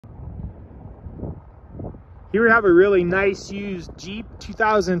Here we have a really nice used Jeep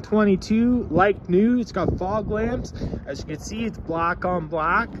 2022, like new. It's got fog lamps. As you can see, it's black on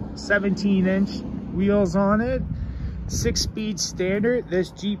black, 17-inch wheels on it, 6-speed standard.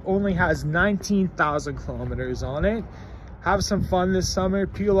 This Jeep only has 19,000 kilometers on it. Have some fun this summer,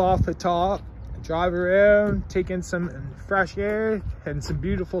 peel off the top, drive around, take in some fresh air and some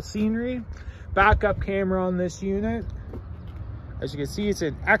beautiful scenery. Backup camera on this unit. As you can see, it's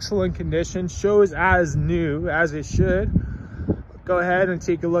in excellent condition, shows as new, as it should. Go ahead and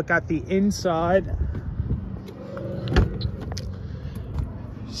take a look at the inside.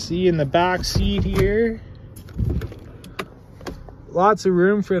 See in the back seat here, lots of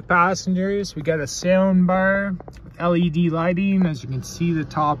room for the passengers. We got a sound bar, LED lighting. As you can see, the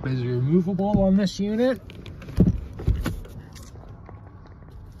top is removable on this unit.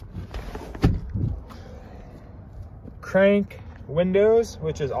 Crank windows,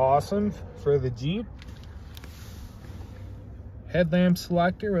 which is awesome for the Jeep. Headlamp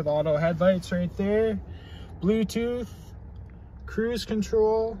selector with auto headlights right there. Bluetooth, cruise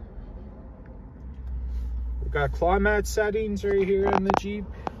control. We've got climate settings right here in the Jeep.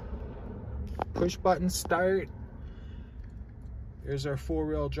 Push button start. Here's our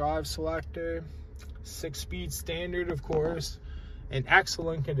 4-wheel drive selector. 6-speed standard, of course. In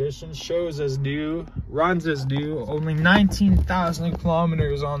excellent condition, shows as new, runs as new. Only 19,000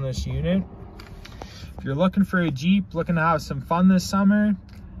 kilometers on this unit. If you're looking for a Jeep, looking to have some fun this summer,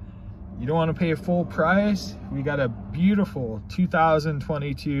 you don't want to pay a full price, we got a beautiful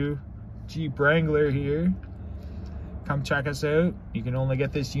 2022 Jeep Wrangler here. Come check us out. You can only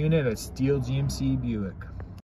get this unit at Steel GMC Buick.